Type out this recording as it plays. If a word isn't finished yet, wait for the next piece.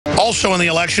Also in the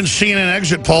election, CNN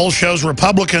exit poll shows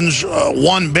Republicans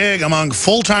won big among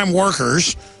full-time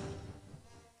workers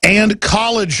and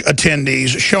college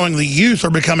attendees, showing the youth are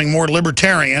becoming more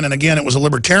libertarian. And again, it was a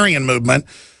libertarian movement,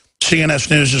 CNS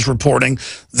News is reporting,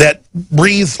 that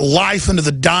breathed life into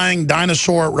the dying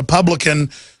dinosaur Republican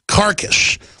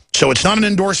carcass. So it's not an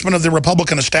endorsement of the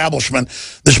Republican establishment,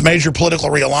 this major political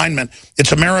realignment.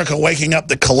 It's America waking up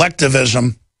to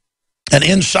collectivism and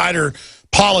insider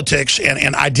politics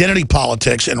and identity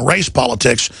politics and race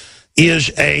politics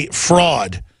is a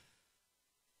fraud.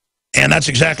 And that's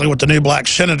exactly what the new black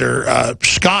senator,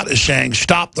 Scott, is saying.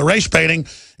 Stop the race baiting.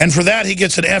 And for that, he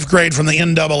gets an F grade from the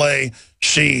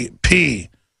NAACP.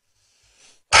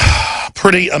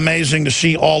 Pretty amazing to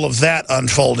see all of that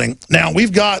unfolding. Now,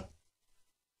 we've got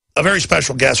a very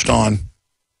special guest on,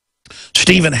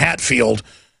 Stephen Hatfill,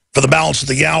 for the balance of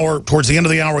the hour. Towards the end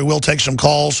of the hour, we will take some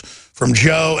calls from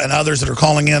Joe and others that are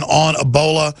calling in on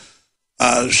Ebola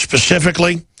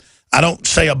specifically. I don't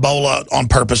say Ebola on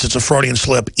purpose. It's a Freudian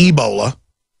slip. Ebola.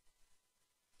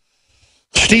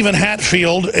 Stephen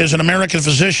Hatfill is an American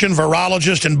physician,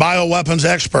 virologist, and bioweapons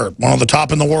expert, one of the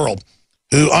top in the world,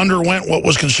 who underwent what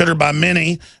was considered by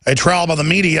many a trial by the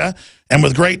media and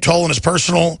with great toll in his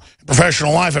personal and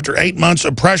professional life. After 8 months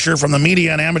of pressure from the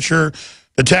media and amateur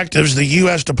detectives, the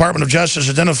U.S. Department of Justice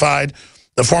identified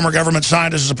the former government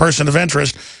scientist as a person of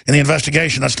interest in the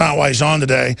investigation. That's not why he's on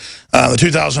today. The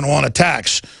 2001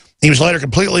 attacks. He was later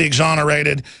completely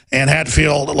exonerated, and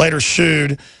Hatfill later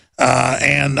sued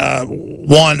and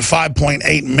won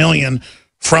 $5.8 million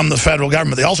from the federal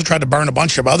government. They also tried to burn a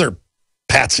bunch of other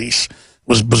patsies. It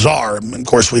was bizarre. And of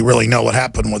course, we really know what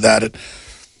happened with that. It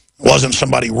wasn't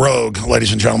somebody rogue,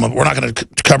 ladies and gentlemen. We're not going to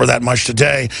cover that much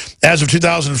today. As of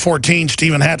 2014,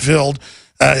 Stephen Hatfill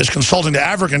is consulting to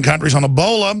African countries on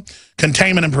Ebola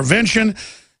containment and prevention.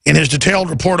 In his detailed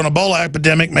report on Ebola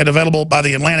epidemic made available by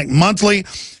the Atlantic Monthly,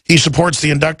 he supports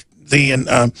the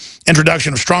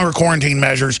introduction of stronger quarantine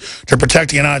measures to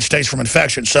protect the United States from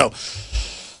infection. So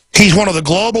he's one of the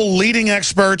global leading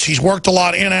experts. He's worked a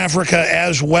lot in Africa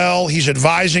as well. He's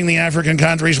advising the African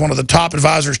countries, one of the top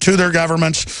advisors to their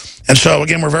governments. And so,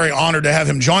 again, we're very honored to have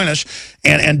him join us.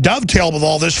 And dovetail with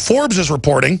all this, Forbes is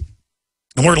reporting,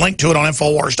 and we're linked to it on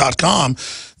Infowars.com,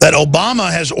 that Obama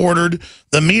has ordered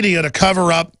the media to cover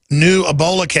up new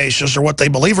Ebola cases, or what they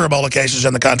believe are Ebola cases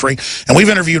in the country. And we've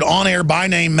interviewed on-air,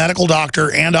 by-name medical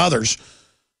doctor and others,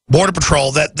 Border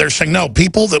Patrol, that they're saying, no,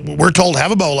 people that we're told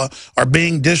have Ebola are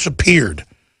being disappeared.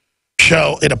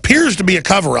 So it appears to be a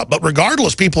cover-up, but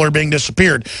regardless, people are being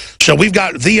disappeared. So we've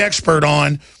got the expert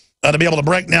on to be able to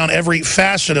break down every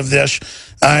facet of this.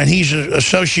 And he's an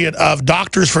associate of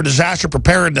Doctors for Disaster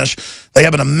Preparedness. They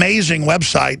have an amazing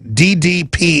website,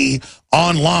 DDP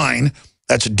Online.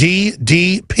 That's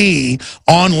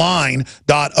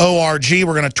ddponline.org.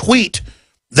 We're going to tweet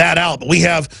that out. But we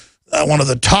have one of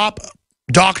the top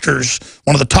doctors,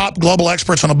 one of the top global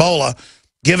experts on Ebola,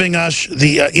 giving us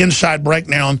the inside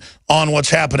breakdown on what's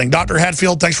happening. Dr.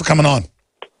 Hatfill, thanks for coming on.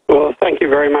 Well, thank you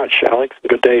very much, Alex.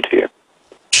 Good day to you.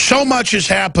 So much is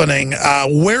happening.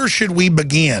 Where should we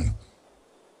begin?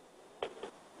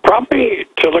 Probably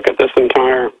to look at this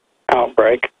entire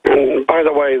outbreak. And by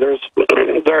the way, there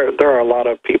are a lot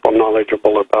of people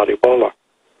knowledgeable about Ebola.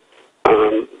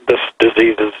 This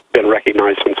disease has been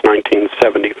recognized since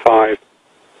 1975.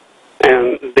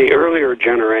 And the earlier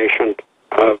generation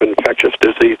of infectious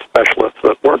disease specialists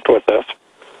that worked with this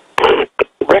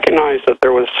recognized that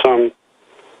there was some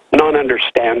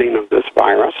non-understanding of this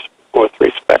virus with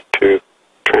respect to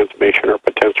transmission or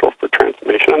potential for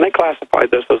transmission, and they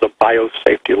classified this as a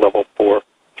biosafety level 4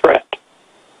 threat.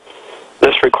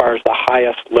 This requires the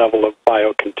highest level of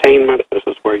biocontainment. This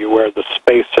is where you wear the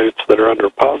spacesuits that are under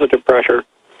positive pressure,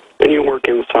 and you work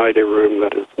inside a room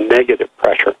that is negative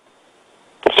pressure.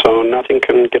 So nothing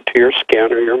can get to your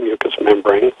skin or your mucous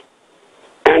membranes,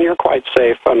 and you're quite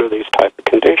safe under these type of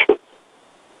conditions.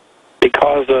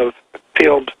 Because of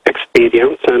field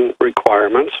expedients and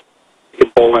requirements,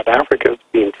 Ebola in Africa is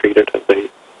being treated as a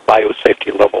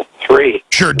biosafety level 3.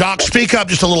 Sure, Doc, speak up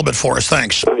just a little bit for us,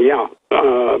 thanks.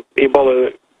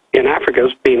 Ebola in Africa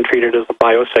is being treated as a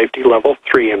biosafety level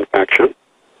 3 infection,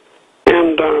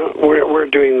 and we're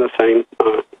doing the same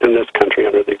in this country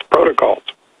under these protocols.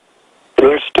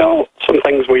 There's still some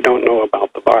things we don't know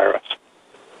about the virus,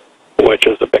 which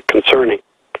is a bit concerning.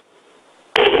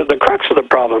 The crux of the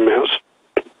problem is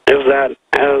that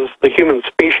as the human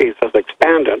species has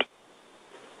expanded,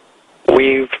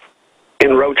 we've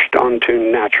encroached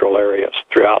onto natural areas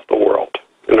throughout the world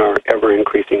in our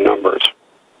ever-increasing numbers.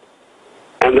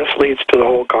 And And this leads to the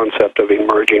whole concept of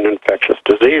emerging infectious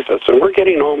diseases. And we're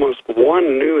getting almost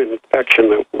one new infection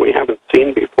that we haven't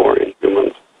seen before in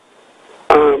humans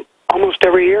almost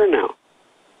every year now.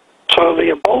 So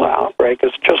the Ebola outbreak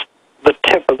is just the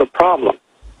tip of the problem.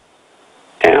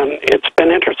 And it's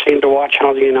been interesting to watch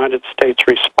how the United States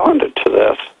responded to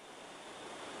this,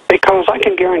 because I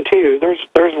can guarantee you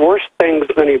there's worse things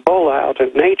than Ebola out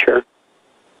in nature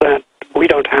that we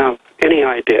don't have any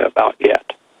idea about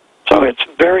yet. So it's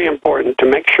very important to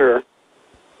make sure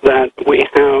that we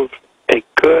have a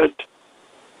good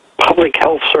public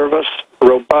health service,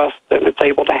 robust, and it's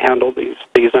able to handle these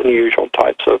unusual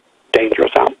types of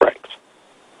dangerous outbreaks.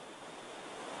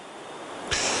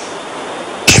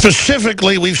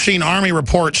 Specifically, we've seen Army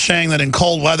reports saying that in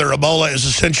cold weather, Ebola is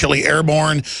essentially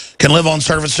airborne, can live on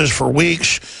surfaces for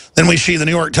weeks. Then we see the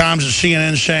New York Times and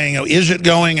CNN saying, oh, is it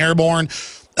going airborne?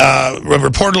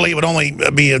 Reportedly, it would only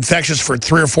be infectious for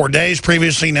 3 or 4 days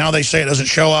previously. Now they say it doesn't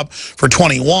show up for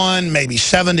 21, maybe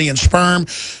 70 in sperm.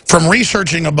 From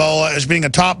researching Ebola as being a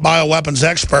top bioweapons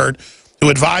expert who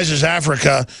advises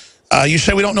Africa, you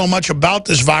say we don't know much about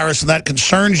this virus, and that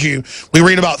concerns you. We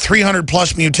read about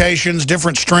 300-plus mutations,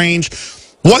 different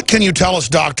strains. What can you tell us,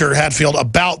 Dr. Hatfill,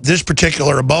 about this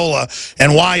particular Ebola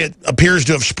and why it appears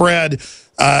to have spread,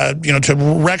 to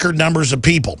record numbers of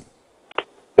people?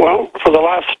 Well, for the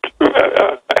last,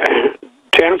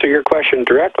 to answer your question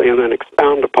directly and then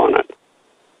expound upon it,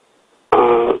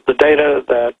 the data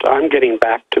that I'm getting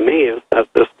back to me is that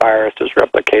this virus is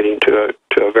replicating to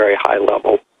a very high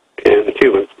level in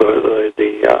humans,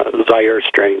 the Zaire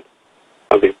strain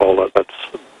of Ebola that's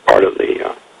part of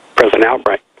the present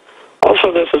outbreak.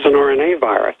 Also, this is an RNA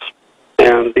virus,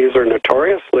 and these are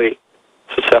notoriously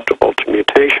susceptible to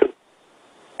mutation.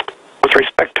 With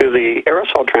respect to the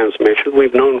aerosol transmission,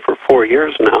 we've known for 4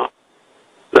 years now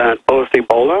that both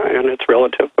Ebola and its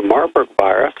relative, the Marburg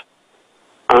virus,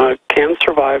 can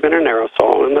survive in an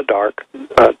aerosol in the dark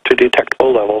to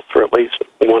detectable levels for at least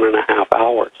 1.5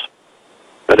 hours.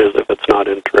 That is, if it's not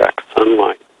in direct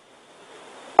sunlight.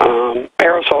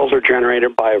 Aerosols are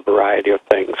generated by a variety of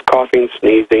things: coughing,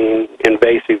 sneezing,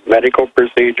 invasive medical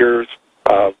procedures,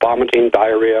 vomiting,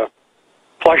 diarrhea,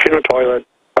 flushing a toilet,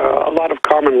 a lot of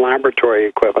common laboratory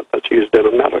equipment that's used in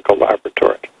a medical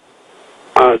laboratory.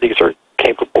 These are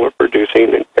capable of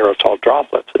producing aerosol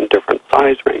droplets in different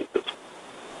size ranges.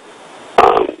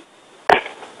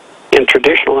 In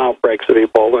traditional outbreaks of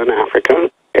Ebola in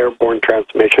Africa, airborne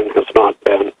transmission has not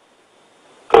been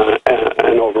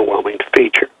an overwhelming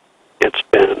feature. It's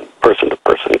been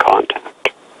person-to-person contact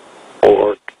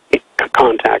or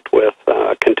contact with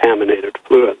contaminated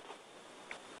fluids.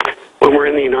 When we're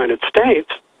in the United States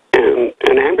and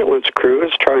an ambulance crew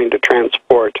is trying to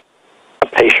transport a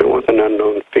patient with an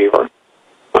unknown fever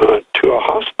to a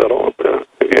hospital,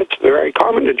 it's very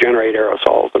common to generate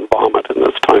aerosols and vomit and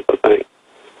this type of thing.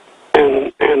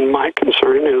 And my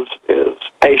concern is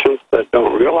patients that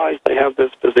don't realize they have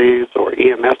this disease, or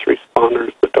EMS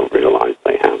responders that don't realize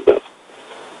they have this,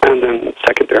 and then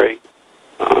secondary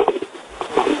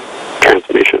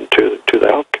transmission to the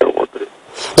healthcare workers.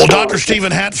 Well, Dr.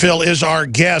 Stephen Hatfill is our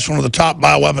guest, one of the top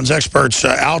bioweapons experts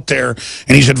out there,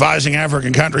 and he's advising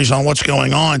African countries on what's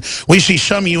going on. We see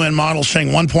some UN models saying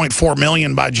 1.4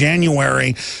 million by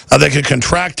January that could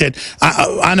contract it.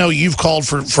 I know you've called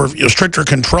for stricter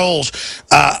controls.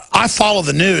 I follow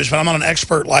the news, but I'm not an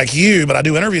expert like you, but I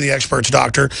do interview the experts,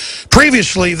 Doctor.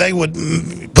 Previously, they would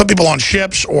put people on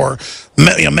ships or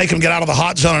make them get out of the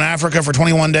hot zone in Africa for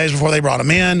 21 days before they brought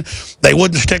them in. They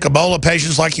wouldn't stick Ebola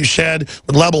patients, like you said,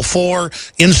 with level 4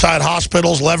 inside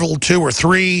hospitals, level 2 or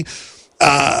 3.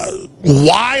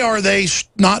 Why are they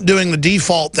not doing the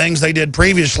default things they did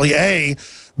previously, A?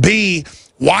 B,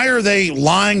 why are they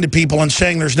lying to people and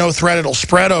saying there's no threat, it'll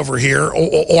spread over here?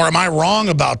 Or am I wrong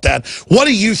about that? What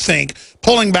do you think,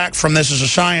 pulling back from this as a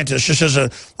scientist, just as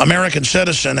an American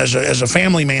citizen, as a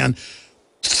family man,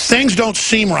 things don't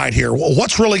seem right here?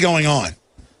 What's really going on?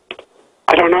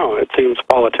 I don't know. It seems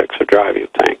politics are driving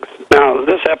things. Now,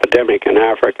 this epidemic in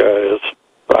Africa is,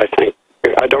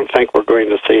 I don't think we're going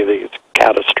to see these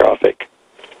catastrophic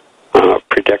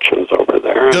predictions over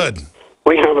there. Good.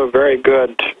 We have a very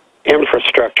good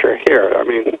infrastructure here. I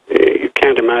mean, you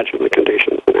can't imagine the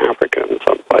conditions in Africa in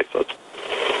some places.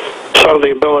 So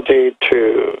the ability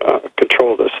to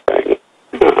control this thing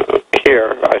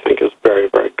here, I think, is very,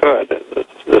 very good.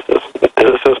 This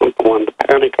isn't the one to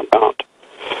panic about.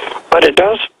 But it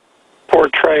does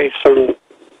portray some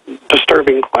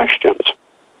disturbing questions.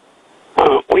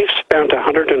 We've spent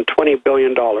 $120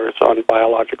 billion on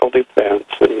biological defense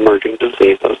and emerging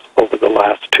diseases over the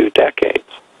last 2 decades.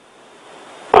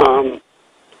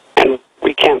 And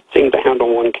we can't see seem to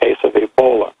handle one case of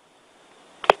Ebola.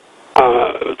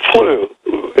 Flu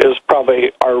is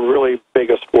probably our really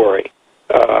biggest worry,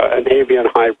 an avian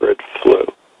hybrid flu.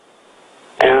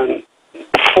 And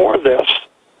for this,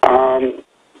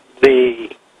 the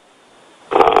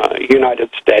United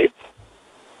States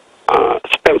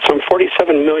spent some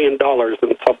 $47 million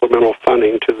in supplemental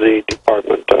funding to the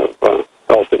Department of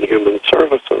Health and Human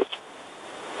Services.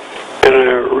 In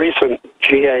a recent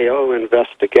GAO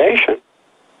investigation,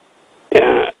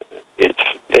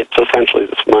 it's essentially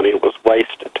this money was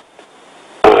wasted.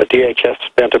 DHS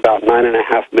spent about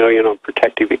 $9.5 million on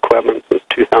protective equipment since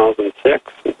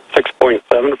 2006, and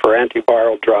 $6.7 for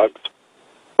antiviral drugs,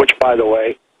 which, by the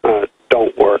way,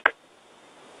 don't work.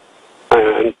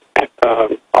 And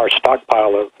our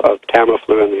stockpile of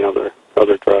Tamiflu and the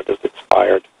other drug is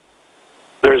expired.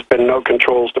 There's been no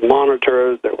controls to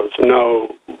monitor. There was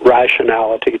no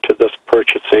rationality to this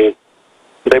purchasing.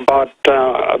 They bought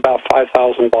about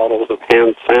 5,000 bottles of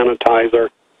hand sanitizer.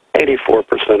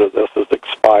 84% of this is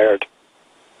expired.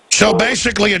 So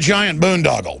basically a giant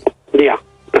boondoggle. Yeah,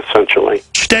 essentially.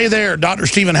 Stay there. Dr.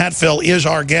 Stephen Hatfill is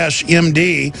our guest,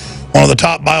 MD, one of the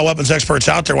top bioweapons experts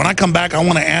out there. When I come back, I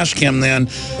want to ask him then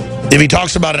if he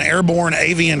talks about an airborne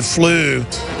avian flu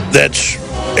that's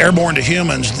airborne to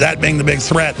humans, that being the big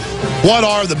threat. What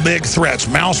are the big threats?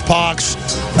 Mousepox.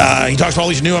 He talks about all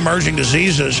these new emerging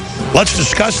diseases. Let's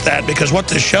discuss that, because what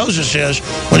this shows us is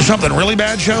when something really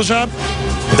bad shows up,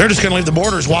 they're just going to leave the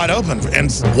borders wide open. And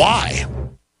why?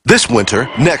 This winter,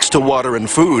 next to water and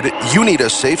food, you need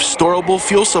a safe, storable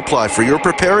fuel supply for your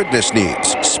preparedness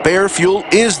needs. Spare fuel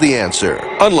is the answer.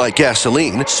 Unlike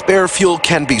gasoline, spare fuel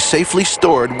can be safely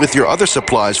stored with your other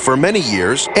supplies for many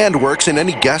years and works in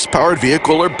any gas-powered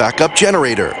vehicle or backup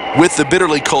generator. With the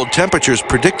bitterly cold temperatures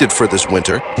predicted for this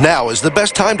winter, now is the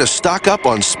best time to stock up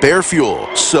on spare fuel.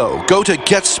 So, go to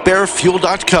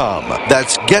GetSpareFuel.com.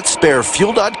 That's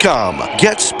GetSpareFuel.com.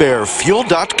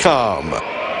 GetSpareFuel.com.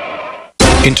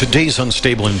 In today's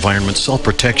unstable environment,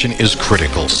 self-protection is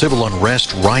critical. Civil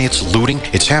unrest, riots, looting,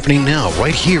 it's happening now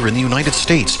right here in the United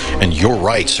States, and your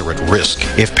rights are at risk.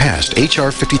 If passed,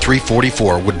 H.R.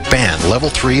 5344 would ban Level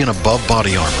 3 and above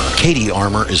body armor. Katie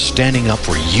Armor is standing up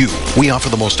for you. We offer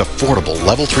the most affordable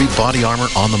Level 3 body armor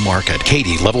on the market.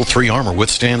 Katie Level 3 armor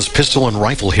withstands pistol and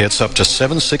rifle hits up to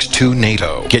 7.62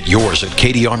 NATO. Get yours at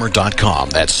katiearmor.com.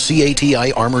 That's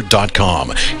CATI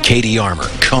armor.com. Katie Armor,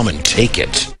 come and take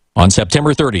it. On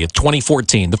September 30th,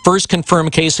 2014, the first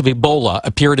confirmed case of Ebola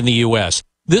appeared in the U.S.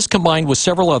 This, combined with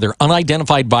several other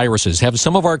unidentified viruses, have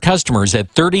some of our customers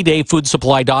at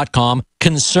 30dayfoodsupply.com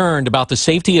concerned about the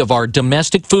safety of our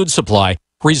domestic food supply,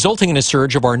 resulting in a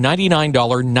surge of our $99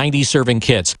 90-serving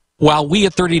kits. While we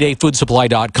at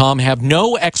 30dayfoodsupply.com have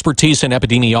no expertise in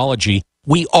epidemiology,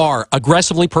 we are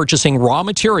aggressively purchasing raw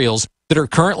materials that are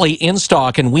currently in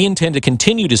stock, and we intend to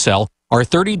continue to sell our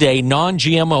 30-day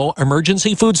non-GMO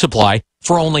emergency food supply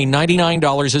for only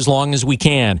 $99 as long as we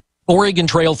can. Oregon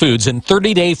Trail Foods and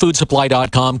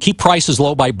 30dayfoodsupply.com keep prices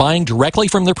low by buying directly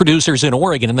from the producers in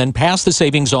Oregon and then pass the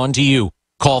savings on to you.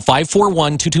 Call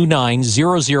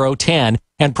 541-229-0010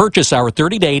 and purchase our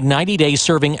 30-day, 90-day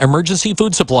serving emergency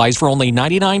food supplies for only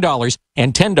 $99,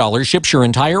 and $10 ships your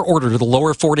entire order to the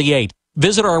lower 48.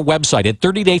 Visit our website at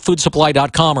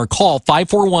 30dayfoodsupply.com or call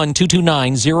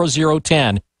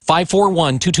 541-229-0010.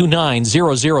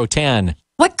 541-229-0010.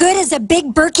 What good is a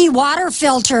Big Berkey water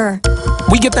filter?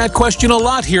 We get that question a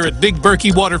lot here at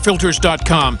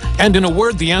BigBerkeyWaterFilters.com. And in a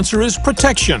word, the answer is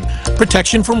protection.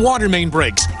 Protection from water main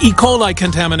breaks, E. coli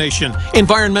contamination,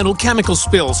 environmental chemical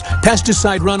spills,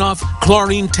 pesticide runoff,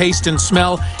 chlorine taste and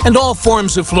smell, and all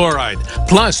forms of fluoride.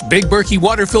 Plus, Big Berkey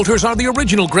water filters are the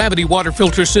original gravity water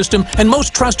filter system and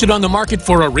most trusted on the market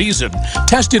for a reason.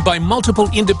 Tested by multiple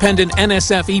independent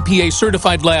NSF EPA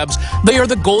certified labs, they are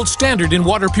the gold standard in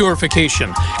water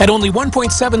purification. At only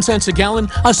 1.7 cents a gallon,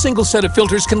 a single set of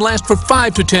filters can last for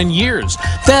 5 to 10 years.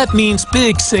 That means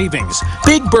big savings.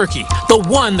 Big Berkey, the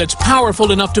one that's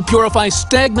powerful enough to purify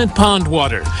stagnant pond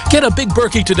water. Get a Big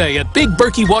Berkey today at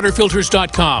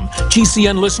BigBerkeyWaterFilters.com.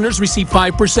 GCN listeners receive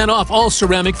 5% off all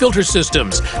ceramic filter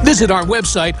systems. Visit our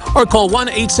website or call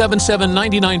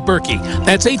 1-877-99-BERKEY.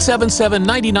 That's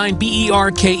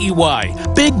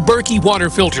 877-99-BERKEY. Big Berkey Water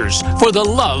Filters, for the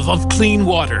love of clean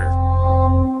water.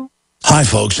 Hi,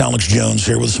 folks. Alex Jones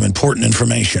here with some important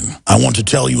information. I want to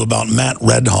tell you about Matt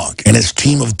Redhawk and his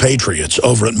team of patriots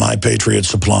over at My Patriot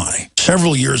Supply.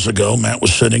 Several years ago, Matt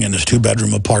was sitting in his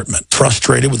two-bedroom apartment,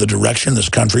 frustrated with the direction this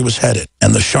country was headed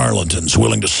and the charlatans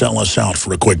willing to sell us out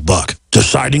for a quick buck.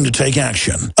 Deciding to take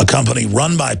action, a company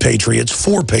run by patriots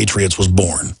for patriots was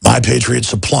born. My Patriot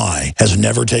Supply has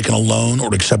never taken a loan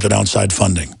or accepted outside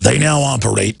funding. They now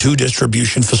operate 2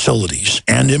 distribution facilities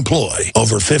and employ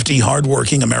over 50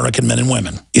 hardworking American men and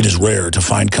women. It is rare to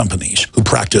find companies who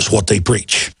practice what they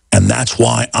preach. And that's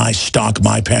why I stock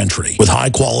my pantry with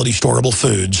high-quality storable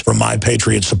foods from My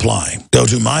Patriot Supply. Go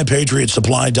to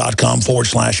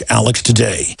mypatriotsupply.com/Alex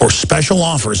today for special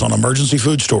offers on emergency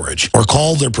food storage, or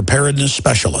call their preparedness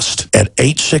specialist at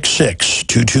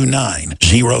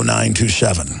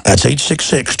 866-229-0927. That's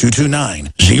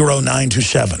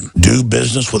 866-229-0927. Do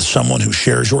business with someone who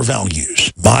shares your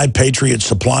values.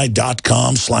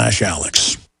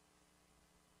 mypatriotsupply.com/Alex.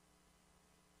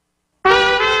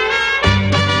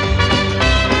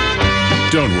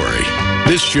 Don't worry,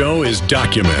 this show is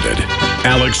documented.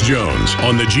 Alex Jones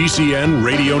on the GCN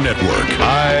Radio Network.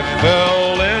 I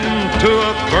fell into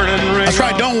a burning ring. That's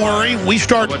right, don't worry. We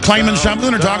start claiming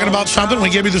something or talking about something, we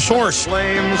give you the source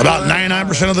about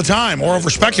 99% of the time. Or if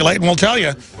we're speculating, we'll tell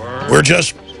you. We're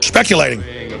just speculating.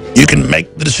 You can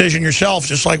make the decision yourself,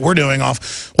 just like we're doing,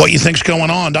 off what you think's going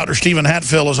on. Dr. Stephen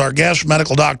Hatfill is our guest,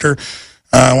 medical doctor,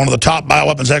 one of the top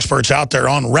bioweapons experts out there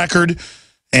on record.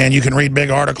 And you can read big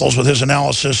articles with his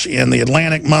analysis in the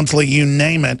Atlantic Monthly, you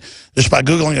name it, just by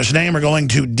Googling his name or going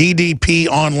to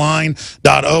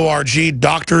ddponline.org,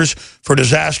 Doctors for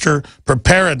Disaster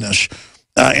Preparedness.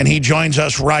 And he joins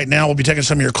us right now. We'll be taking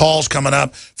some of your calls coming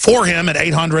up for him at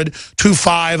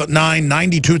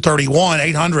 800-259-9231,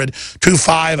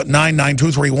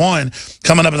 800-259-9231,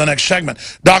 coming up in the next segment.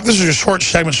 Doc, this is a short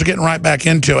segment, so getting right back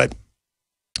into it.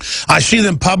 I see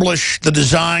them publish the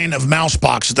design of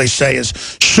mousepox that they say is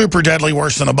super deadly,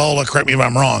 worse than Ebola, correct me if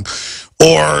I'm wrong,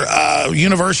 or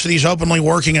universities openly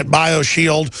working at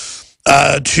BioShield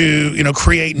to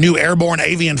create new airborne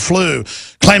avian flu,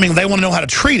 claiming they want to know how to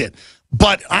treat it.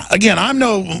 But again, I'm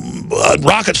no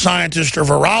rocket scientist or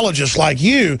virologist like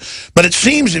you, but it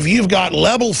seems if you've got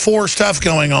level 4 stuff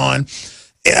going on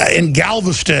in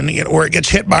Galveston, where it gets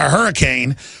hit by a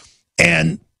hurricane,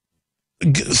 and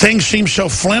things seem so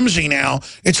flimsy now,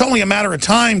 it's only a matter of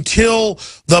time till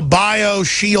the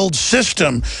BioShield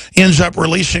system ends up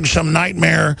releasing some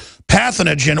nightmare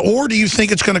pathogen. Or do you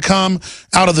think it's going to come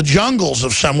out of the jungles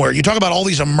of somewhere? You talk about all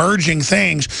these emerging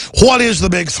things. What is the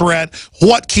big threat?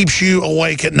 What keeps you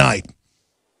awake at night?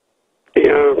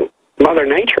 Mother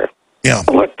Nature. Yeah.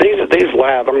 Look, these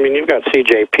labs, I mean, you've got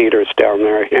C.J. Peters down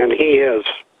there, and he is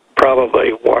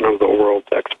probably one of the world's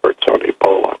experts on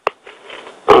Ebola.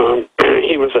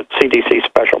 He was at CDC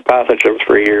Special Pathogens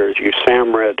for years.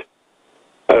 USAMRIID,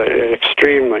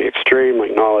 extremely, extremely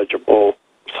knowledgeable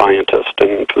scientist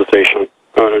and physician.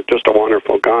 Just a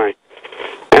wonderful guy.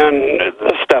 And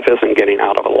this stuff isn't getting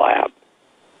out of a lab.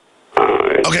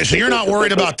 Okay, so you're not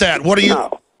worried about that. What are you?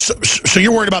 No. So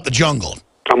you're worried about the jungle?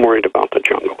 I'm worried about the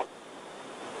jungle.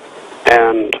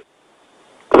 And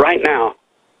right now,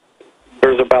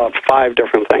 there's about 5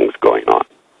 different things going on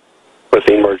with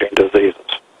emerging diseases.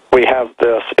 We have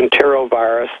this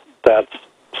enterovirus that's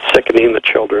sickening the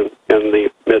children in the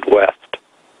Midwest.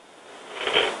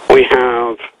 We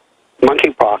have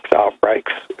monkeypox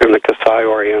outbreaks in the Kasai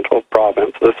Oriental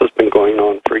province. This has been going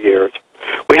on for years.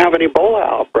 We have an Ebola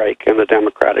outbreak in the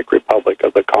Democratic Republic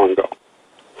of the Congo.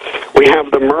 We have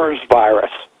the MERS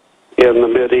virus in the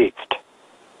Mideast.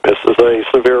 This is a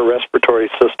severe respiratory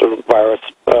system virus,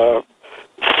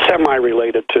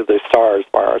 semi-related to the SARS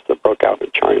virus that broke out in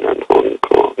China and Hong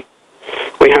Kong.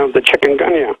 We have the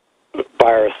chikungunya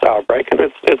virus outbreak, and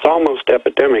it's almost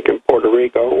epidemic in Puerto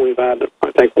Rico. We've had,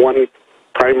 I think, 1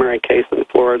 primary case in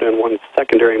Florida and 1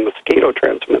 secondary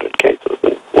mosquito-transmitted cases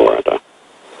in Florida.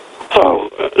 So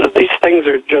these things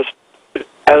are just,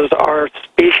 as our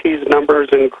species numbers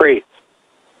increase,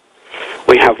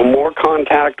 we have more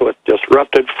contact with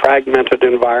disrupted, fragmented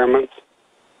environments,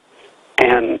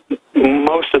 and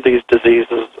most of these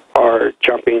diseases are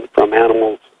jumping from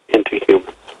animals into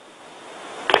humans.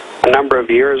 A number of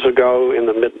years ago, in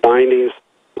the mid-90s,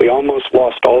 we almost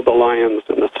lost all the lions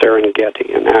in the Serengeti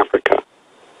in Africa.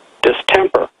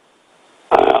 Distemper,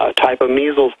 a type of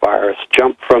measles virus,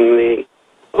 jumped from the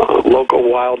local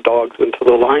wild dogs into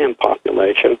the lion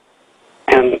population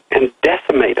and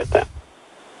decimated them.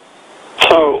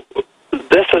 So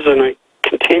this is a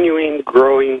continuing,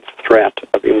 growing threat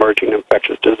of emerging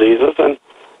infectious diseases, and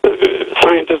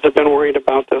scientists have been worried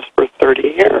about this for 30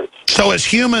 years. So as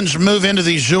humans move into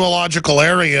these zoological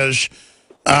areas,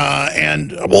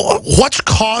 what's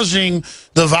causing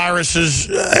the viruses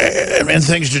and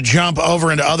things to jump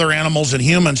over into other animals and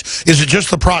humans? Is it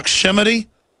just the proximity?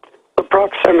 The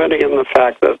proximity and the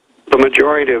fact that the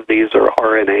majority of these are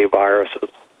RNA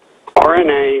viruses.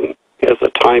 RNA is a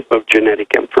type of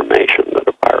genetic information that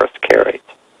a virus carries.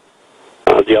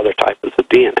 The other type is the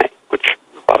DNA, which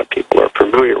a lot of people are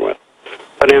familiar with.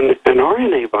 But in an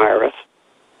RNA virus,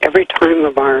 every time the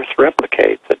virus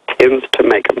replicates, it tends to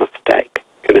make a mistake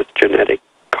in its genetic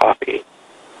copy.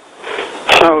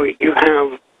 So you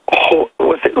have,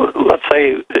 let's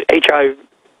say, HIV,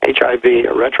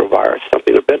 a retrovirus,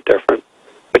 something a bit different,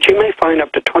 but you may find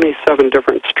up to 27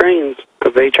 different strains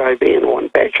of HIV in one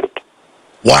patient.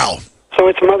 Wow. So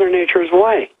it's Mother Nature's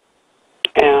way.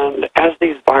 And as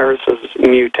these viruses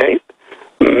mutate,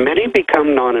 many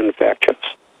become non-infectious.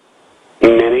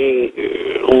 Many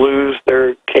lose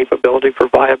their capability for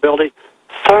viability.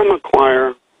 Some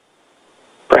acquire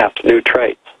perhaps new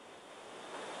traits.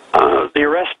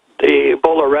 The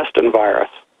Ebola arrestin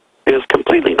virus is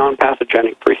completely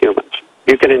non-pathogenic for humans.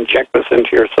 You can inject this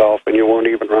into yourself and you won't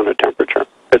even run a temperature.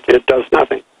 It does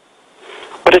nothing.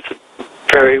 But it's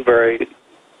very, very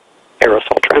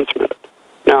aerosol transmitted.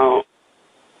 Now,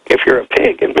 if you're a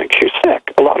pig, it makes you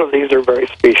sick. A lot of these are very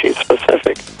species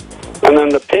specific. And then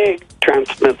the pig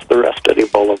transmits the rest of the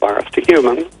Ebola virus to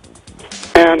humans,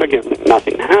 and again,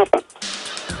 nothing happens.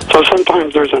 So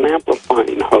sometimes there's an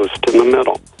amplifying host in the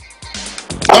middle.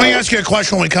 Let me ask you a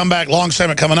question when we come back, long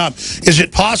segment coming up. Is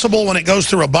it possible when it goes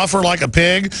through a buffer like a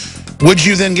pig, would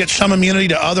you then get some immunity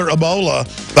to other Ebola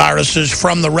viruses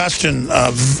from the Reston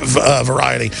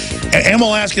variety? And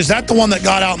we'll ask, is that the one that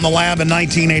got out in the lab in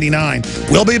 1989?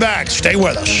 We'll be back. Stay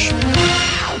with us.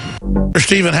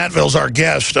 Stephen Hatfill's our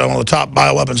guest, one of the top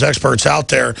bioweapons experts out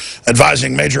there,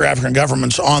 advising major African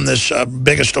governments on this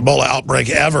biggest Ebola outbreak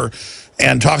ever,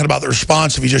 and talking about the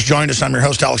response. If you just joined us, I'm your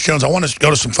host, Alex Jones. I want to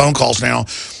go to some phone calls now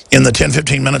in the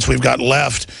 10-15 minutes we've got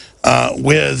left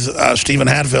with Stephen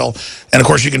Hatfill. And, of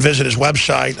course, you can visit his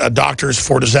website, Doctors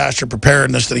for Disaster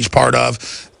Preparedness, that he's part of,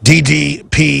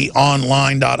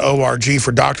 ddponline.org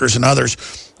for doctors and others.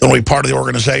 Then we'll be part of the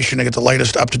organization to get the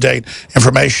latest up-to-date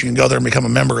information. You can go there and become a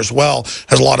member as well.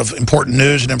 Has a lot of important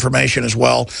news and information as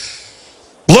well.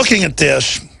 Looking at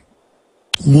this,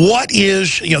 what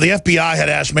is, the FBI had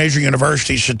asked major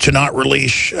universities to not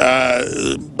release,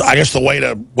 I guess, the way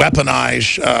to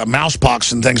weaponize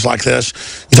mousepox and things like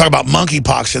this. You talk about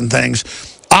monkeypox and things.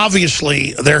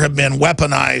 Obviously, there have been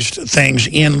weaponized things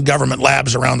in government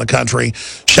labs around the country.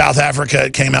 South Africa,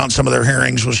 it came out in some of their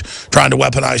hearings, was trying to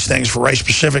weaponize things for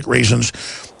race-specific reasons.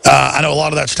 I know a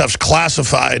lot of that stuff's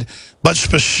classified, but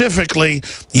specifically,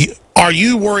 are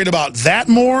you worried about that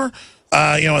more?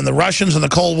 In the Russians and the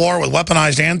Cold War with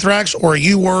weaponized anthrax, or are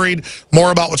you worried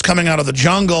more about what's coming out of the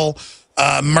jungle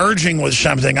merging with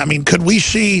something? I mean, could we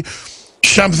see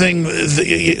something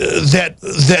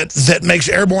that makes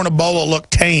airborne Ebola look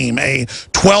tame, a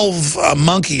 12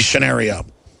 monkey scenario?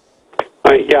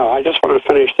 Yeah, I just want to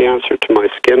finish the answer to my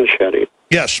skin shedding.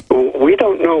 Yes. We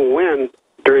don't know when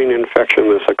during infection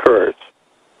this occurs.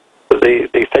 The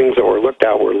things that were looked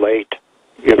at were late,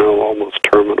 almost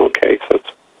terminal cases.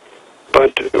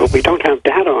 But we don't have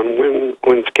data on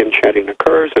when skin shedding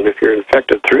occurs, and if you're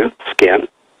infected through the skin,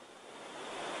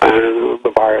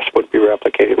 the virus would be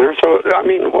replicating there. So, I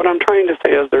mean, what I'm trying to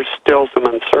say is there's still some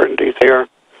uncertainties here.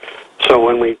 So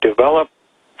when we develop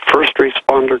first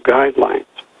responder guidelines,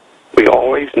 we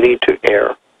always need to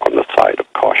err on the side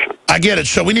of caution. I get it.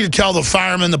 So we need to tell the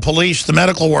firemen, the police, the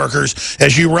medical workers,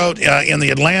 as you wrote in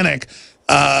the Atlantic,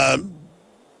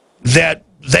 that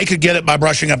they could get it by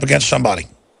brushing up against somebody.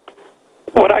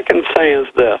 What I can say is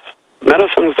this.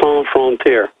 Médecins Sans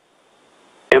Frontières,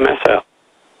 MSF,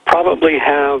 probably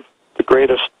have the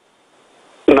greatest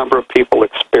number of people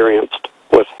experienced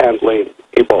with handling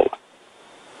Ebola.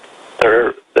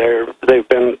 They've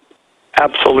been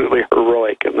absolutely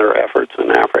heroic in their efforts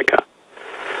in Africa.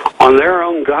 On their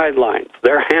own guidelines,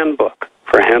 their handbook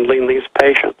for handling these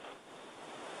patients,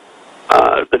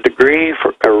 the degree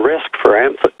for a risk for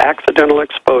accidental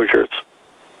exposures,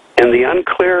 in the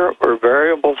unclear or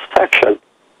variable section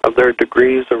of their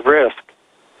degrees of risk,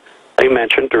 they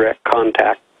mention direct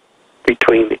contact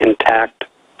between intact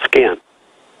skin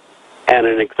and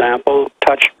an example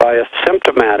touched by a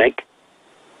symptomatic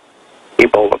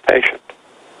Ebola patient.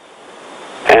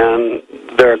 And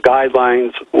their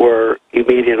guidelines were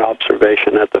immediate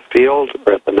observation at the field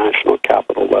or at the national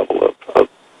capital level of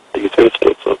these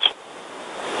instances.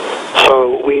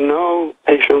 So we know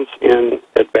patients in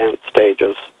advanced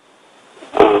stages,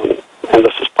 and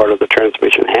this is part of the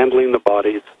transmission, handling the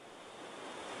bodies,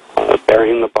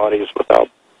 burying the bodies without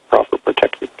proper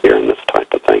protective gear and this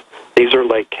type of thing. These these are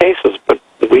late cases, but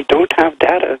we don't have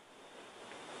data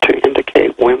to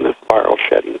indicate when this viral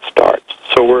shedding starts.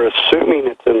 So we're assuming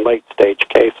it's in late-stage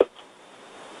cases.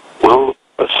 Well,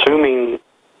 assuming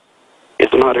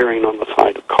is not erring on the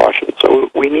side of caution. So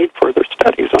we need further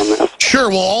studies on this. Sure.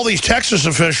 Well, all these Texas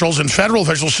officials and federal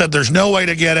officials said there's no way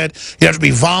to get it. You have to be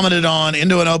vomited on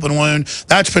into an open wound.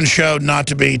 That's been shown not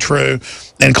to be true.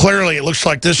 And clearly it looks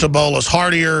like this Ebola is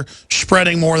hardier,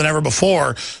 spreading more than ever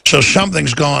before. So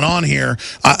something's going on here.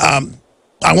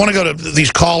 I want to go to these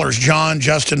callers, John,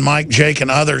 Justin, Mike, Jake, and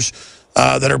others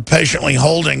that are patiently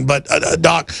holding. But,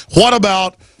 Doc, what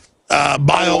about I'm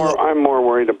more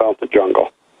worried about the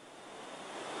jungle.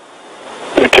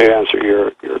 To answer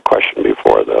your question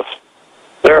before this,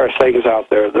 there are things out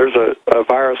there. There's a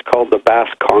virus called the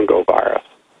Basque Congo virus.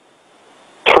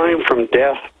 Time from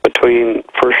death between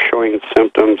first showing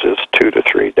symptoms is 2 to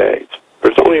 3 days.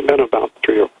 There's only been about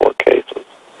 3 or 4 cases.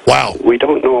 Wow. We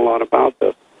don't know a lot about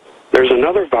this. There's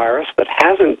another virus that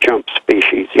hasn't jumped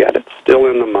species yet. It's still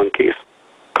in the monkeys,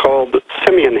 called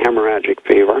simian hemorrhagic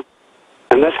fever,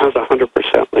 and this has 100%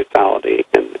 lethality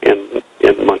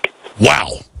in monkeys.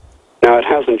 Wow. Now, it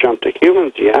hasn't jumped to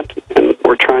humans yet, and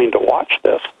we're trying to watch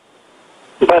this.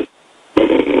 But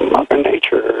Mother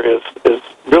Nature is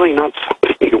really not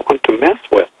something you want to mess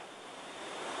with.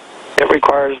 It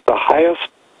requires the highest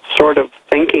sort of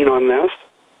thinking on this,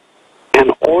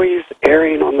 and always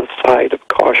erring on the side of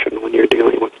caution when you're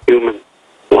dealing with human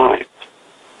lives.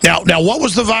 Now, what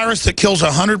was the virus that kills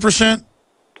 100%?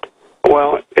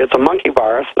 Well, it's a monkey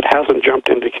virus that hasn't jumped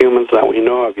into humans that we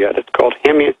know of yet. It's called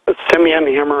simian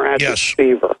hemorrhagic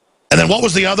fever. And then what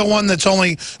was the other one that's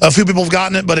only a few people have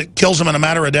gotten it, but it kills them in a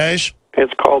matter of days?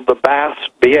 It's called the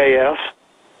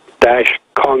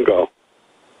BAS-Congo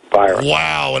virus.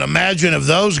 Wow, and imagine if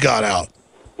those got out.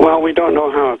 Well, we don't know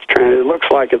how it's trained. It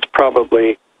looks like it's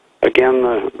probably, again,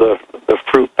 the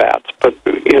fruit bats. But,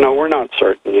 we're not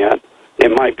certain yet.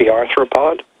 It might be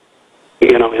arthropod.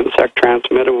 Insect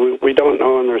transmitted, we don't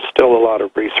know, and there's still a lot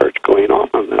of research going on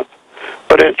this.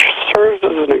 But it serves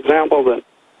as an example that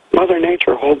Mother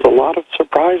Nature holds a lot of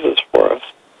surprises for us.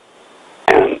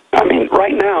 And,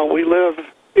 right now we live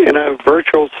in a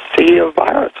virtual sea of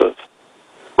viruses.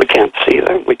 We can't see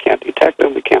them, we can't detect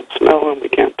them, we can't smell them, we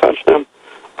can't touch them,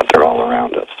 but they're all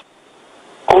around us.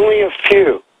 Only a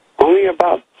few, only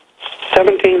about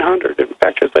 1,700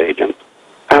 infectious agents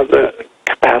have the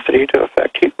capacity to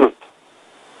affect humans.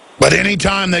 But any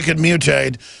time they could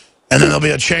mutate, and then there'll be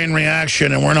a chain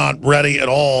reaction, and we're not ready at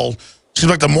all.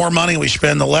 Seems like the more money we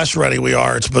spend, the less ready we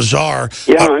are. It's bizarre.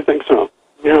 Yeah, I think so.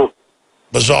 Yeah.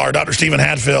 Bizarre. Dr. Stephen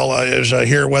Hatfill is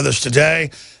here with us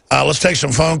today. Let's take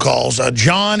some phone calls.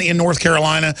 John in North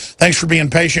Carolina, thanks for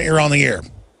being patient. You're on the air.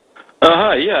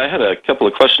 Hi. Yeah, I had a couple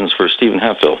of questions for Stephen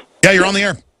Hatfill. Yeah, you're on the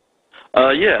air.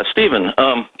 Yeah, Stephen,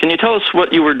 can you tell us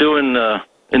what you were doing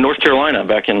in North Carolina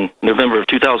back in November of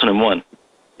 2001?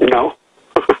 No.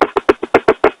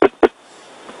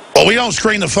 Well, we don't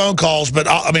screen the phone calls, but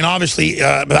obviously,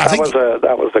 I think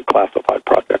that was a classified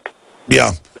project.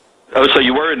 Yeah. Oh, so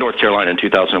you were in North Carolina in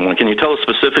 2001. Can you tell us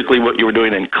specifically what you were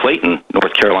doing in Clayton,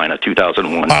 North Carolina,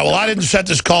 2001? All right, well, I didn't set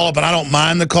this call up, and I don't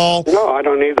mind the call. No, I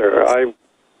don't either. I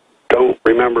don't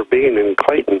remember being in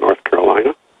Clayton, North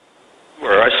Carolina.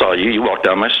 Where I saw you, you walked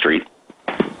down my street.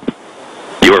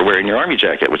 You were wearing your Army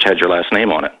jacket, which had your last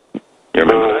name on it. You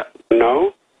remember that?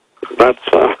 No. That's,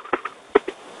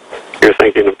 you're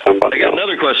thinking of somebody else. I got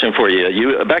another question for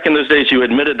you. Back in those days, you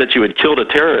admitted that you had killed a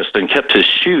terrorist and kept his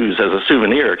shoes as a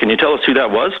souvenir. Can you tell us who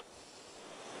that was?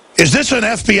 Is this an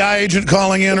FBI agent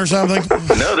calling in or something?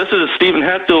 No, this is Stephen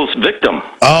Hatfill's victim.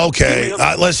 Okay.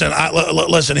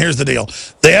 Listen, here's the deal.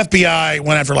 The FBI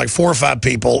went after like 4 or 5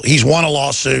 people. He's won a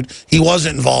lawsuit. He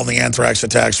wasn't involved in the anthrax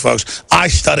attacks, folks. I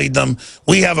studied them.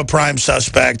 We have a prime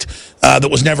suspect that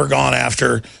was never gone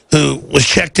after, who was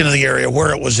checked into the area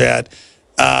where it was at.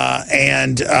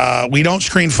 And we don't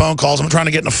screen phone calls. I'm trying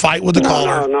to get in a fight with the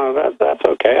caller. No, that's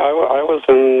okay. I was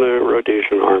in the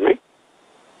Rhodesian Army.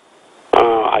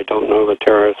 I don't know the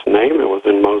terrorist's name. It was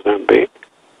in Mozambique.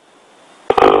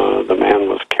 The man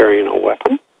was carrying a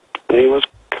weapon, and he was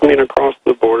coming across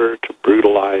the border to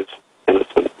brutalize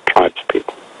innocent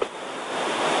tribespeople.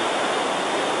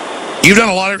 You've done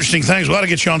a lot of interesting things. We'll have to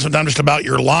get you on sometime just about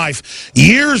your life.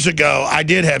 Years ago, I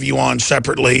did have you on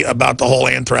separately about the whole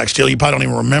anthrax deal. You probably don't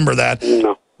even remember that.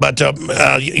 No. But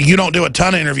you don't do a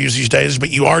ton of interviews these days,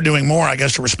 but you are doing more, I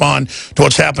guess, to respond to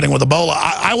what's happening with Ebola.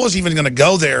 I wasn't even going to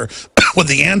go there with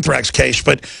the anthrax case,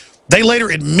 but they later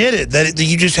admitted that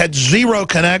you just had zero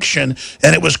connection,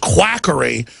 and it was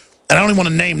quackery. And I don't even want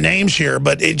to name names here,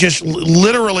 but it just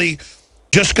literally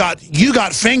you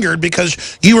got fingered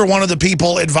because you were one of the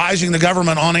people advising the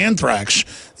government on anthrax.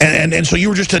 And so you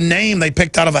were just a name they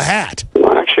picked out of a hat.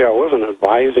 Well, actually, I wasn't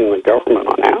advising the government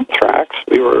on anthrax.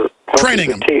 We were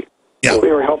training them. Yeah.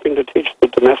 We were helping to teach the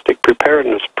domestic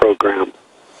preparedness program.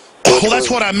 Well, that's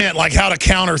what I meant, like how to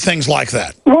counter things like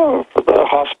that. Well, for the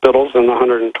hospitals in the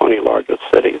 120 largest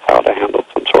cities, how to handle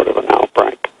some sort of an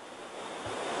outbreak.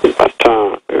 But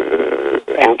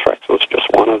anthrax was just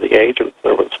one of the agents.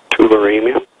 There was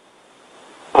tularemia,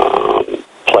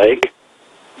 plague,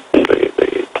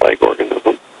 the plague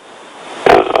organism,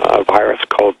 a virus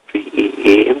called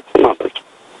VEE, and some others.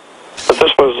 But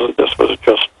this was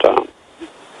just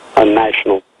a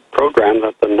national program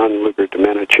that the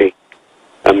Nunn-Lugar-Domenici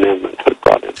amendment had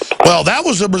brought into play. Well, that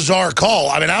was a bizarre call.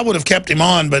 I mean, I would have kept him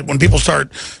on, but when people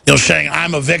start, saying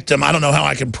I'm a victim, I don't know how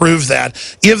I can prove that.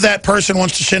 If that person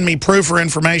wants to send me proof or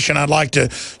information, I'd like to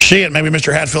see it. Maybe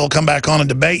Mr. Hatfill will come back on and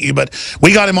debate you. But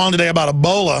we got him on today about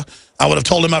Ebola. I would have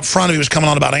told him up front if he was coming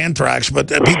on about anthrax, but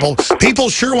people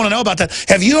sure want to know about that.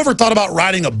 Have you ever thought about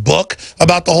writing a book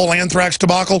about the whole anthrax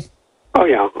debacle? Oh,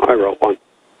 yeah, I wrote one.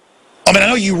 I mean, I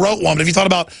know you wrote one, but have you thought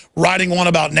about writing one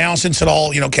about now since it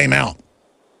all, came out?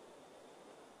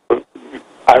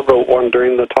 I wrote one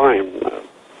during the time.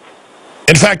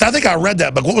 In fact, I think I read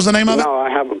that book. What was the name of it? No, I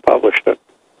haven't published it.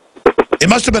 It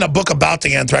must have been a book about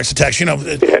the anthrax attacks.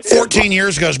 14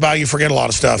 years goes by, you forget a lot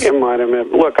of stuff. It might have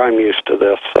been. Look, I'm used to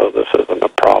this, so this isn't a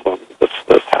problem.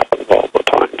 This happens all the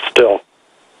time still.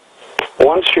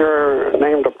 Once you're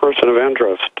named a person of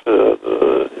interest,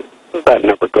 that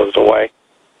never goes away.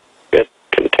 It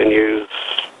continues.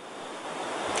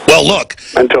 Well, look.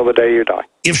 Until the day you die.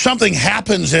 If something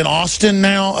happens in Austin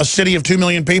now, a city of 2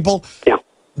 million people, yeah,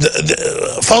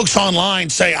 the folks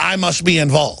online say I must be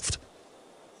involved.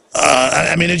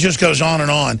 I mean, it just goes on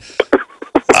and on.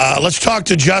 Let's talk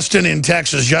to Justin in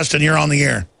Texas. Justin, you're on the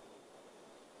air.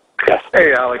 Yes.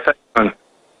 Hey, Alex. How you doing?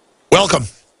 Welcome.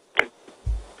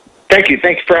 Thank you.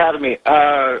 Thanks for having me.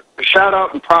 Shout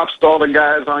out and props to all the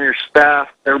guys on your staff.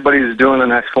 Everybody's doing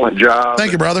an excellent job.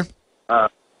 Thank you, brother.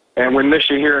 And we miss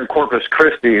you here in Corpus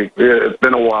Christi. It's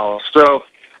been a while. So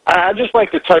I'd just like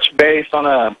to touch base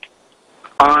on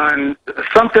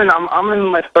something. I'm in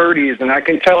my 30s, and I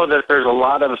can tell that there's a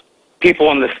lot of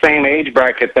people in the same age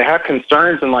bracket that have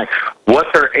concerns and like what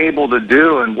they're able to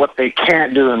do and what they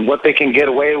can't do and what they can get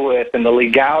away with and the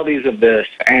legalities of this.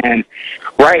 And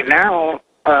right now,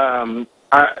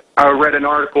 I read an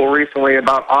article recently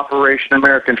about Operation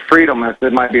American Freedom.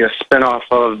 It might be a spinoff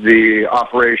of the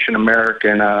Operation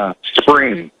American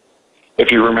Spring, if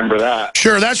you remember that.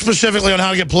 Sure, that's specifically on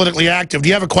how to get politically active. Do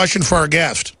you have a question for our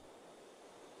guest?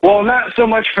 Well, not so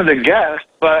much for the guest,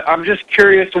 but I'm just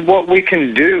curious what we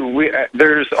can do.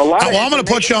 There's a lot of... Well, I'm going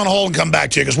to put you on hold and come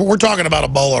back to you because we're talking about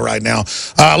Ebola right now.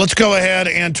 Let's go ahead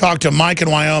and talk to Mike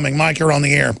in Wyoming. Mike, you're on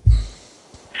the air.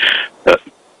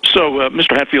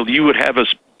 Mr. Hatfield, you would have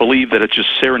us believe that it's just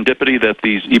serendipity that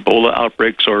these Ebola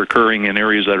outbreaks are occurring in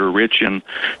areas that are rich in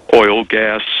oil,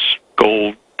 gas,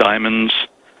 gold, diamonds,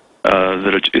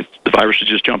 the virus is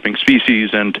just jumping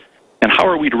species, and how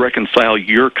are we to reconcile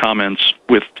your comments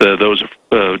with those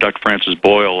of Dr. Francis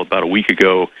Boyle about a week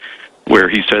ago, where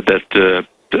he said that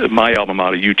my alma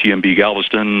mater, UTMB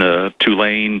Galveston,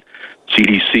 Tulane,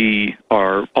 CDC,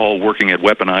 are all working at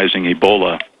weaponizing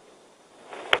Ebola?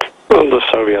 Well, the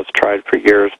Soviets tried for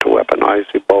years to weaponize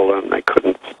Ebola, and they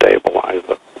couldn't stabilize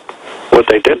it. What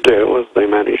they did do was they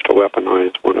managed to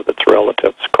weaponize one of its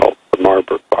relatives called the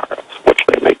Marburg virus, which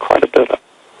they made quite a bit of.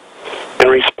 In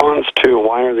response to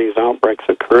why are these outbreaks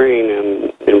occurring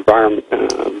in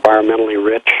environmentally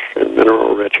rich and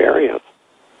mineral-rich areas,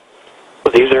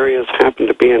 well, these areas happen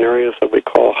to be in areas that we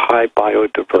call high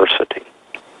biodiversity.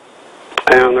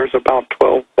 And there's about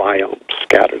 12 biomes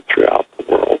scattered throughout the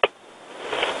world.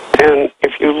 And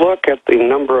if you look at the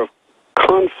number of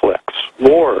conflicts,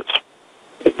 wars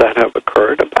that have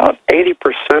occurred, about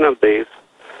 80% of these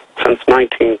since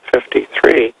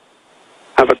 1953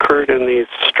 have occurred in these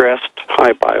stressed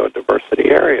high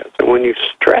biodiversity areas. And when you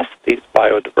stress these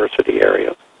biodiversity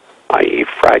areas, i.e.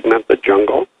 fragment the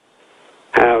jungle,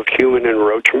 have human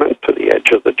encroachment to the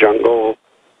edge of the jungle,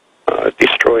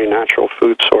 destroy natural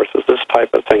food sources, this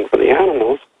type of thing for the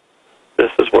animals,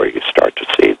 this is where you start to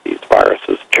see these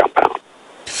viruses jump out.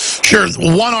 Sure.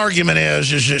 One argument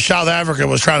is that South Africa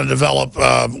was trying to develop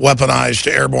weaponized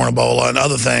airborne Ebola and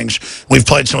other things. We've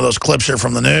played some of those clips here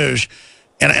from the news.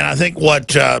 And I think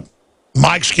what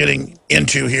Mike's getting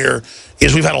into here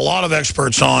is we've had a lot of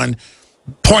experts on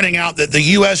pointing out that the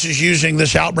U.S. is using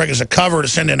this outbreak as a cover to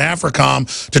send in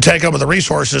AFRICOM to take over the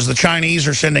resources. The Chinese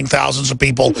are sending thousands of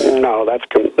people. No,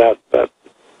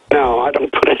 no, I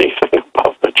don't put anything above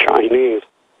Chinese.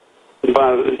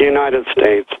 But the United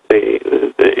States,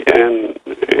 and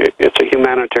it's a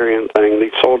humanitarian thing.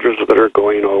 These soldiers that are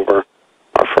going over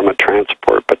are from a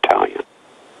transport battalion.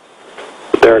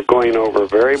 They're going over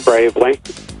very bravely.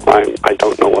 I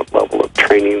don't know what level of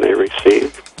training they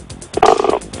receive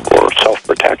for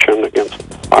self-protection against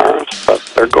the virus, but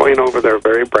they're going over there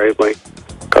very bravely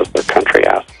because their country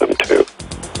asked them to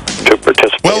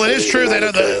participate. Well, it is true that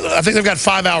I think they've got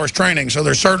 5 hours training, so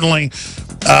they're certainly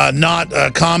not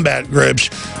combat groups,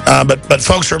 but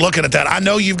folks are looking at that. I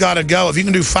know you've got to go. If you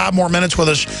can do 5 more minutes with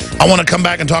us, I want to come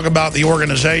back and talk about the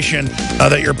organization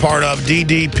that you're part of,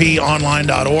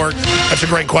 ddponline.org. That's a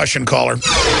great question, caller.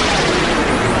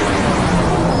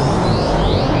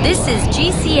 This is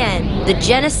GCN, the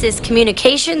Genesis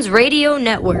Communications Radio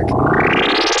Network.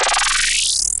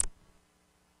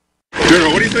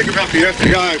 General, what do you think about the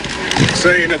FBI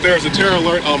saying that there's a terror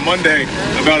alert on Monday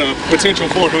about a potential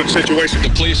Fort Hood situation? The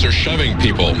police are shoving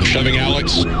people, shoving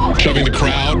Alex, shoving the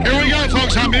crowd. Here we go,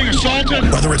 folks. I'm being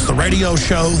assaulted. Whether it's the radio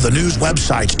show, the news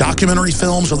websites, documentary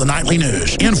films, or the nightly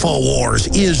news,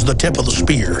 InfoWars is the tip of the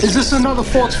spear. Is this another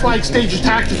false flag stage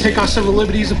attack to take our civil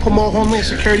liberties and put more homeland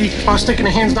security while sticking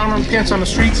their hands down on the pants on the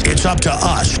streets? It's up to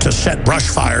us to set brush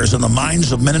fires in the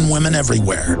minds of men and women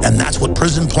everywhere. And that's what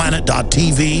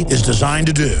PrisonPlanet.tv is designed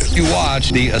to do. You watch,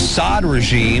 the Assad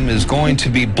regime is going to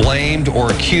be blamed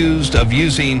or accused of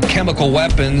using chemical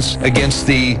weapons against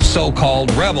the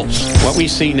so-called rebels. What we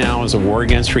see now is a war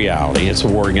against reality. It's a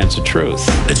war against the truth.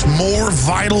 It's more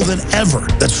vital than ever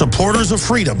that supporters of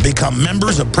freedom become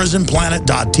members of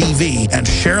PrisonPlanet.tv and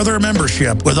share their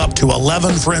membership with up to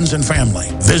 11 friends and family.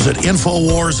 Visit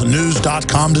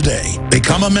InfoWarsNews.com today.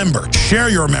 Become a member, share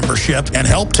your membership, and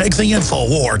help take the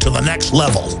InfoWar to the next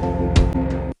level.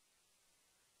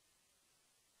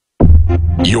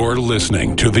 You're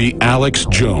listening to The Alex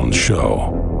Jones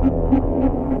Show.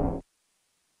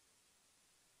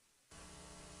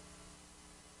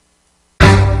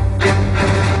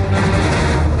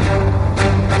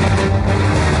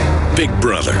 Big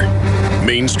Brother,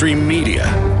 mainstream media,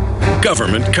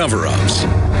 government cover-ups.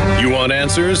 You want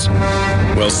answers?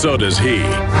 Well, so does he.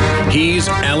 He's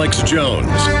Alex Jones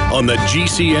on the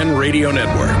GCN Radio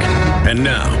Network. And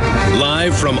now,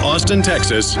 live from Austin,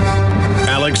 Texas,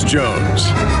 Alex Jones.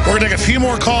 We're going to take a few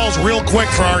more calls real quick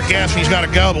for our guest. He's got to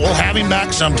go, but we'll have him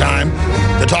back sometime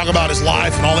to talk about his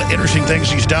life and all the interesting things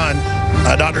he's done.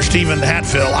 Dr. Stephen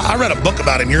Hatfill. I read a book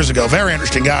about him years ago. Very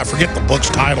interesting guy. I forget the book's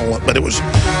title, but it was, so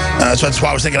that's why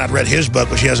I was thinking I'd read his book,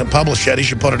 which he hasn't published yet. He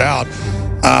should put it out.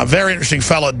 Very interesting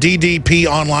fellow,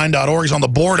 ddponline.org. He's on the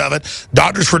board of it.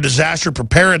 Doctors for Disaster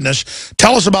Preparedness.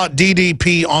 Tell us about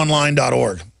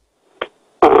ddponline.org.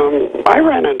 I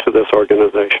ran into this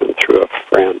organization through a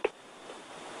friend,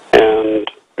 and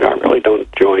I really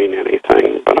don't join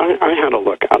anything, but I had a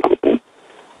look at them.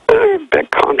 They're a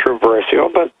bit controversial,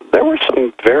 but there were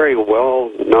some very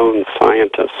well-known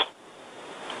scientists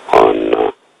on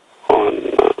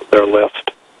their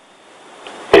list.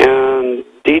 And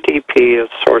DDP has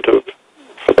sort of,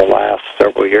 for the last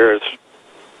several years,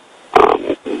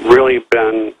 really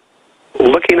been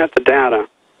looking at the data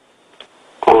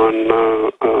on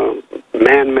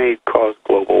man-made caused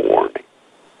global warming.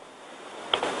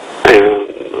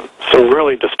 And some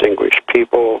really distinguished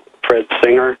people, Fred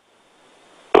Singer,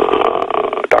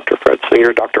 Dr. Fred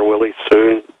Singer, Dr. Willie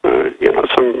Soon,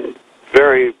 some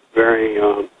very, very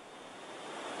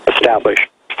established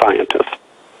scientists.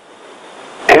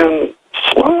 And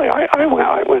slowly, I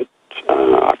went,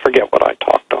 I forget what I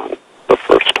talked on the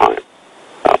first time.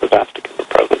 I was asked to give a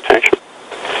presentation.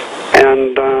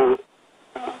 And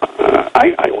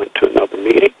I went to another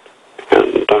meeting,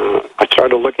 and I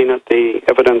started looking at the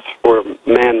evidence for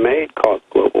man-made caused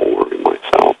global warming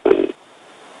myself, and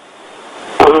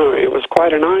it was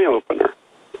quite an eye-opener.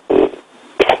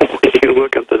 You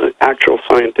look at the actual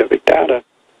scientific data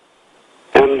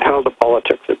and how the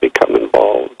politics have become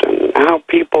involved and how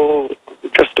people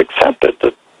just accepted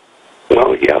that,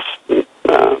 well, yes,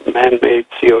 man-made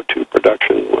CO2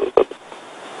 production was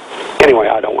anyway,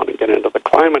 I don't want to get into the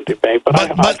climate debate, but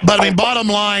I mean, bottom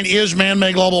line, is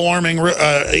man-made global warming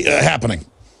happening?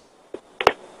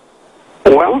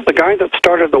 Well, the guy that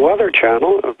started the Weather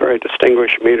Channel, a very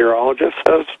distinguished meteorologist,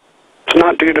 says it's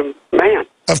not due to man.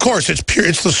 Of course, it's pure.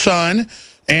 It's the sun,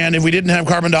 and if we didn't have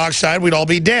carbon dioxide, we'd all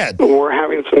be dead. We're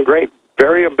having some great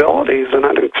variabilities and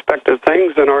unexpected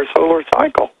things in our solar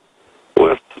cycle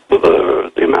with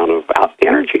the amount of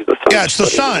energy the sun. Yeah, it's the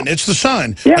sun. It's the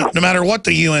sun. Yeah. No matter what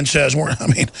the UN says.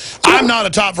 I'm not a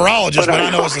top virologist, but I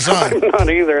know it's the sun. I'm not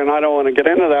either, and I don't want to get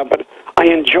into that, but I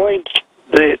enjoyed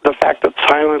the fact that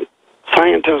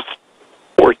scientists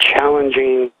were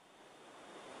challenging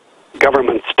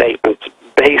government statements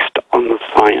based on the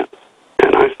science.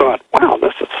 And I thought, wow,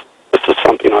 this is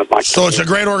something I'd like to So it's a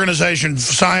great organization.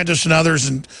 Scientists and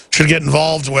others should get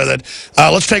involved with it.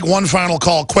 Let's take one final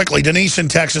call quickly. Denise in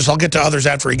Texas. I'll get to others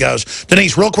after he goes.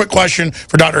 Denise, real quick question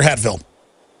for Dr. Hatfill.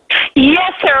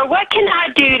 Yes, sir. What can I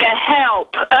do to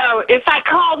help? If I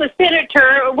call the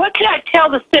senator, what can I tell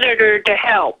the senator to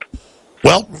help?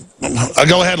 Well,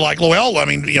 go ahead, well, I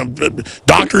mean,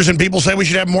 doctors and people say we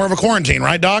should have more of a quarantine,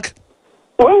 right, Doc?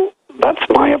 Well, that's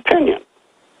my opinion.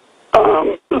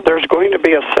 There's going to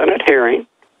be a Senate hearing,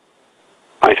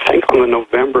 I think on the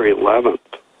November 11th,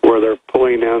 where they're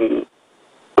pulling in,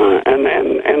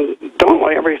 and don't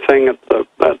lay everything at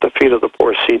the feet of the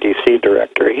poor CDC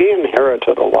director. He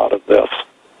inherited a lot of this.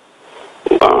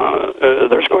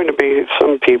 There's going to be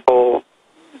some people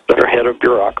that are head of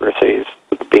bureaucracies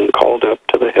being called up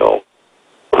to the Hill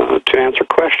to answer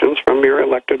questions from your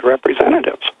elected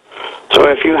representatives. So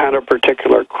if you had a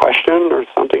particular question or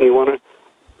something you want to,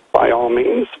 by all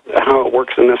means, how it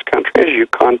works in this country is you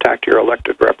contact your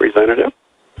elected representative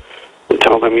and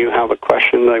tell them you have a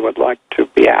question they would like to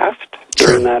be asked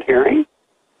during that hearing,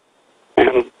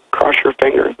 and cross your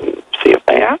fingers and see if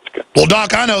they ask it. Well,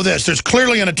 Doc, I know this. There's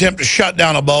clearly an attempt to shut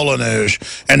down Ebola news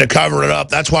and to cover it up.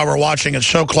 That's why we're watching it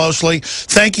so closely.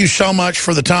 Thank you so much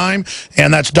for the time.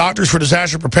 And that's Doctors for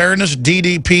Disaster Preparedness,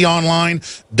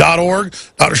 ddponline.org.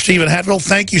 Dr. Stephen Hatfill,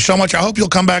 thank you so much. I hope you'll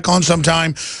come back on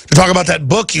sometime to talk about that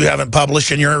book you haven't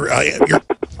published and your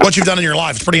what you've done in your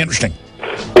life. It's pretty interesting.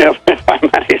 If I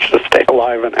manage to stay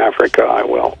alive in Africa, I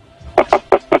will.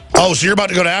 Oh, so you're about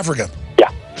to go to Africa?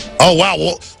 Yeah. Oh, wow.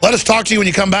 Well, let us talk to you when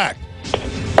you come back.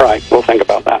 All right. We'll think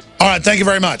about that. All right. Thank you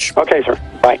very much. Okay, sir.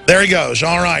 Bye. There he goes.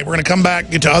 All right. We're going to come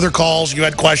back, get to other calls. You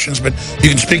had questions, but you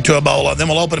can speak to Ebola. Then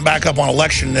we'll open it back up on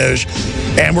election news.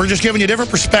 And we're just giving you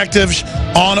different perspectives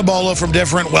on Ebola from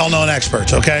different well-known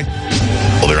experts, okay?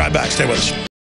 We'll be right back. Stay with us.